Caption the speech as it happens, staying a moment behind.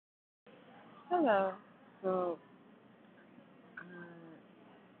Hello. So, uh,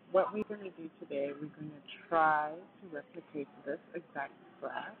 what we're going to do today, we're going to try to replicate this exact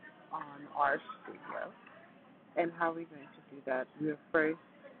graph on our studio. And how we're going to do that,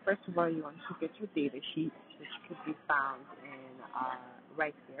 first of all, you want to get your data sheet, which could be found in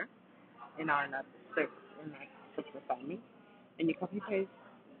right here in our lab six in our six assignment, and you copy paste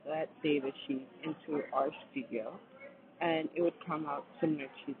that data sheet into our studio, and it would come out similar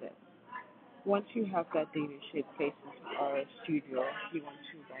to this. Once you have that data sheet placed into our studio, you want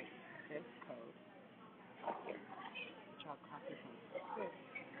to write this code up here, which I'll copy from this.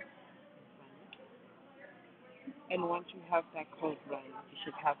 And once you have that code run, you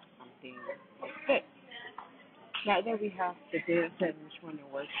should have something like this. Now that we have the data set which we want to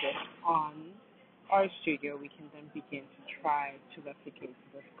work with on our studio, we can then begin to try to replicate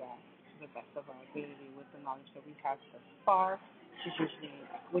this graph to the best of our ability with the knowledge that we have thus far,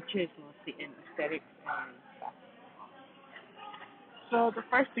 which is mostly in aesthetics and stuff. So the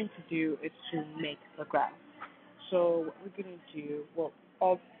first thing to do is to make the graph. So what we're going to do, well,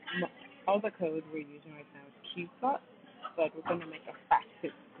 all the code we're using right now is QPlot, but we're going to make a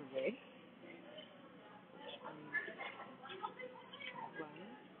facet grid, which I'm run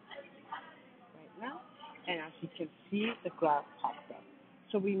right now. And as you can see, the graph pops up.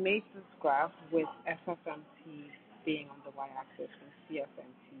 So we made this graph with FFMT being on the y-axis and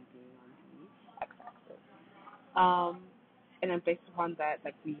CFMT being on the x-axis. And then based upon that,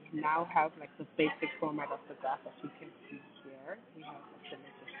 like we now have like the basic format of the graph as you can see here. We have like the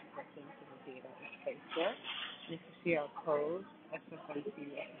logistical things of the data is placed there. And if you see our code,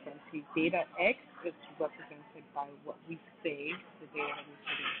 SFMT, data X is represented by what we save, the data that we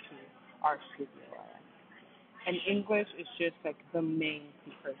put into our studio. And English is just like the main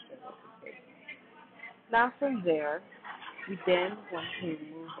precursor that we take. Now from there, we then want to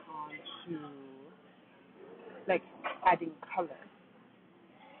move on to like adding color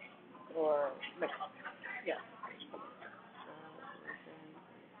or like yeah.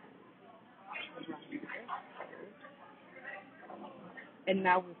 And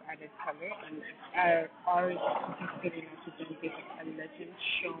now we've added color and ours is getting us to then give a legend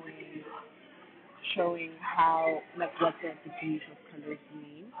showing how like what the degrees of colors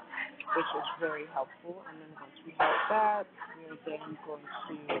mean, which is very helpful. And then once we have that, we're then going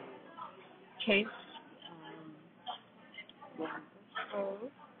to change this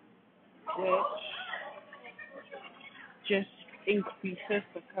code, which just increases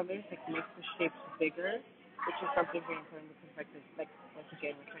the colors, like makes the shapes bigger, which is something very important because like once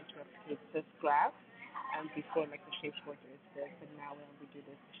again we're trying to replicate this graph, and before like the shapes were just this, but now when we do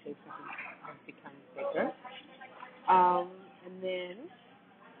this, the shapes have become bigger. And then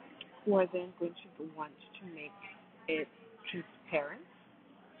we're then going to want to make it transparent.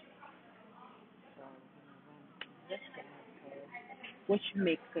 So I'm going to run this code, which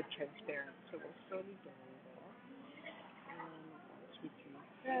makes it transparent. So we're slowly doing that. And once we do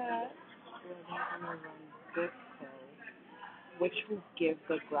that, we're then going to run this code, which will give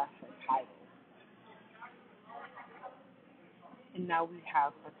the graph a title. And now we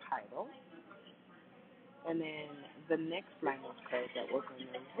have a title. And then the next line of code that we're going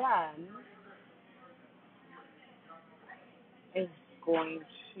to run is going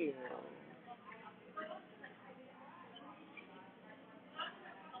to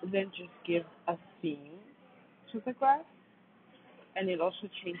then just give a theme to the graph, and it also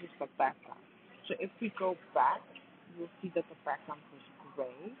changes the background. So if we go back, you'll see that the background was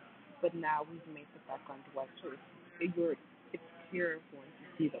gray, but now we've made the background white, so it's clear for one to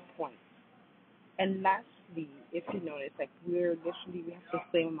see the points. And lastly, if you notice, like we have the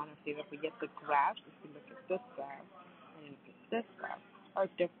same amount of data, but yet the graphs, if you look at this graph and you look at this graph, are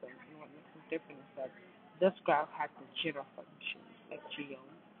different. And what makes them different is that this graph has the jitter function, like geom,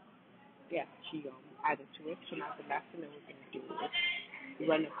 added to it. So now the last thing that we're going to do is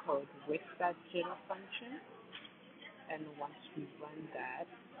run a code with that jitter function. And once we run that,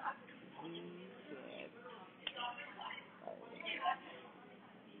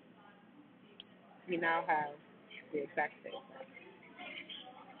 we now have the exact same graph.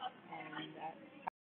 And that